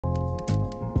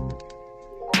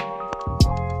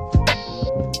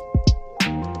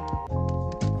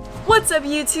What's up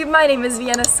YouTube? My name is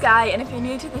Vienna Skye, and if you're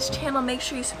new to this channel, make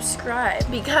sure you subscribe.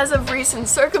 Because of recent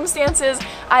circumstances,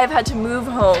 I have had to move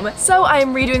home, so I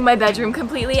am redoing my bedroom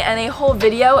completely, and a whole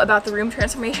video about the room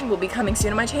transformation will be coming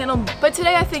soon on my channel. But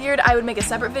today I figured I would make a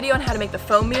separate video on how to make the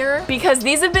foam mirror, because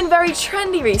these have been very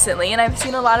trendy recently, and I've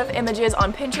seen a lot of images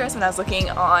on Pinterest when I was looking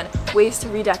on ways to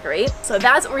redecorate. So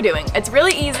that's what we're doing. It's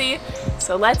really easy,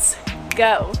 so let's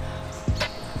go.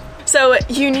 So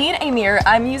you need a mirror.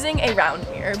 I'm using a round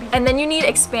mirror. And then you need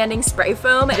expanding spray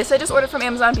foam. This I just ordered from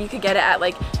Amazon, but you could get it at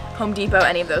like Home Depot,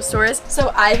 any of those stores.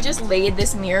 So I've just laid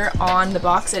this mirror on the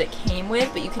box that it came with,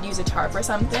 but you could use a tarp or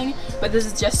something. But this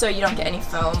is just so you don't get any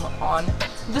foam on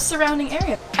the surrounding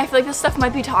area. I feel like this stuff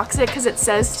might be toxic because it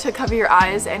says to cover your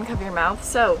eyes and cover your mouth.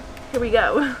 So here we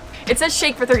go. It says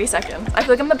shake for 30 seconds. I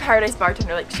feel like I'm the Paradise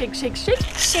bartender, like shake, shake, shake.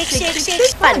 Shake, shake, shake.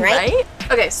 Fun, right?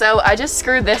 Okay, so I just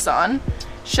screwed this on.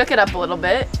 Shook it up a little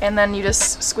bit, and then you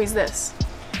just squeeze this.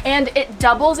 And it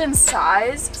doubles in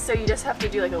size, so you just have to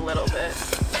do like a little bit.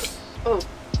 Oh.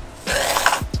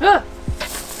 Ah.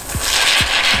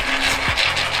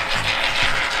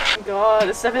 God,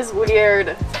 this stuff is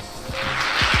weird.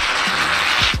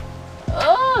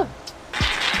 Oh.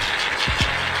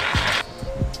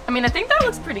 I mean, I think that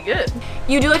looks pretty good.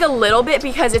 You do like a little bit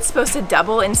because it's supposed to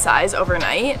double in size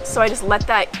overnight, so I just let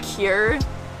that cure.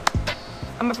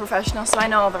 I'm a professional, so I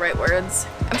know all the right words.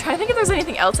 I'm trying to think if there's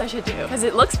anything else I should do, because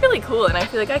it looks really cool and I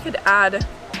feel like I could add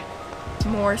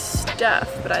more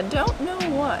stuff, but I don't know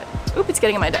what. Oop, it's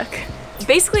getting in my deck.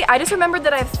 Basically, I just remembered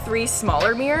that I have 3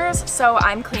 smaller mirrors, so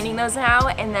I'm cleaning those now,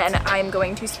 and then I'm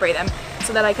going to spray them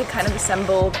so that I could kind of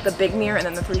assemble the big mirror and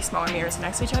then the 3 smaller mirrors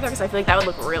next to each other, because I feel like that would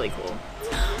look really cool.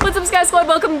 What's up, Skye Squad?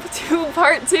 Welcome to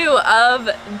part 2 of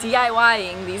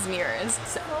DIYing these mirrors.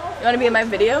 So, you want to be in my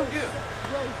video?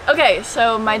 Okay,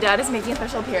 so my dad is making a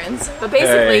special appearance, but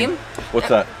basically, hey, what's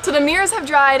that? So the mirrors have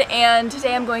dried, and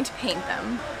today I'm going to paint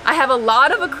them. I have a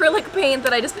lot of acrylic paint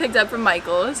that I just picked up from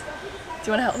Michael's.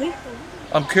 Do you want to help me?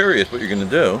 I'm curious what you're going to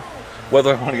do.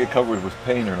 Whether I want to get covered with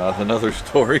paint or not is another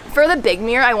story. For the big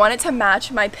mirror, I want it to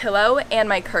match my pillow and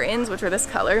my curtains, which are this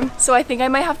color. So I think I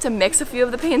might have to mix a few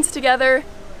of the paints together.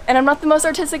 And I'm not the most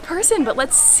artistic person, but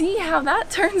let's see how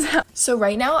that turns out. So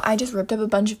right now, I just ripped up a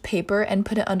bunch of paper and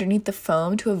put it underneath the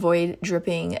foam to avoid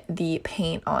dripping the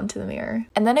paint onto the mirror.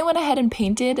 And then I went ahead and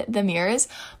painted the mirrors,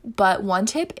 but one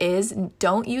tip is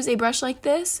don't use a brush like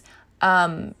this.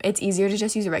 It's easier to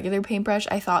just use a regular paintbrush.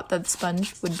 I thought that the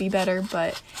sponge would be better,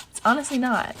 but it's honestly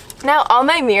not. Now all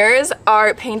my mirrors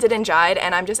are painted and dried,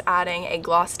 and I'm just adding a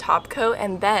gloss top coat,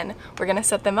 and then we're gonna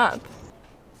set them up.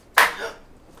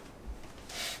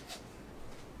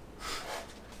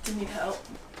 Do you need help?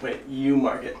 Wait, you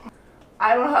mark it.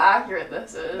 I don't know how accurate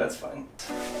this is. That's fine.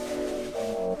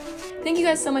 Thank you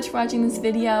guys so much for watching this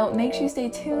video. Make sure you stay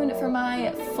tuned for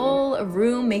my full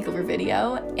room makeover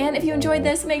video. And if you enjoyed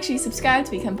this, make sure you subscribe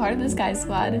to become part of the Skye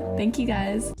Squad. Thank you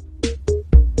guys.